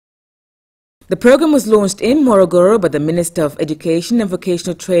The program was launched in Morogoro by the Minister of Education and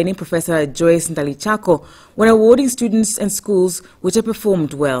Vocational Training, Professor Joyce Ndalichako, when awarding students and schools which have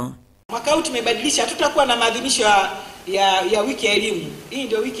performed well. Mwaka huu tumebadilisha, hatutakuwa na maadhimisho ya wiki ya elimu. Hii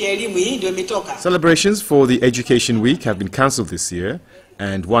ndio wiki ya elimu, hii ndio imetoka. Celebrations for the Education Week have been cancelled this year,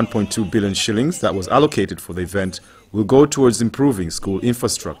 and 1.2 billion shillings that was allocated for the event will go towards improving school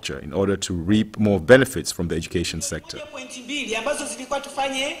infrastructure in order to reap more benefits from the education sector. Ambazo zilikuwa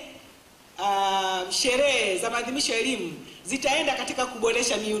tufanye sherehe za maadhimisho ya elimu zitaenda katika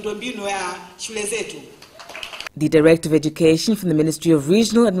kuboresha miundombinu ya shule zetu. The Director of Education from the Ministry of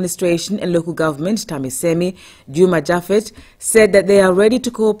Regional Administration and Local Government, TAMISEMI, Juma Jaffet, said that they are ready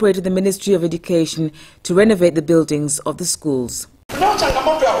to cooperate with the Ministry of Education to renovate the buildings of the schools.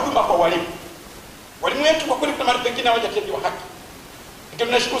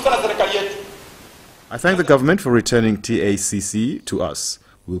 I thank the government for returning TACC to us.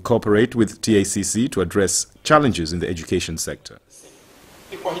 We will cooperate with TACC to address challenges in the education sector.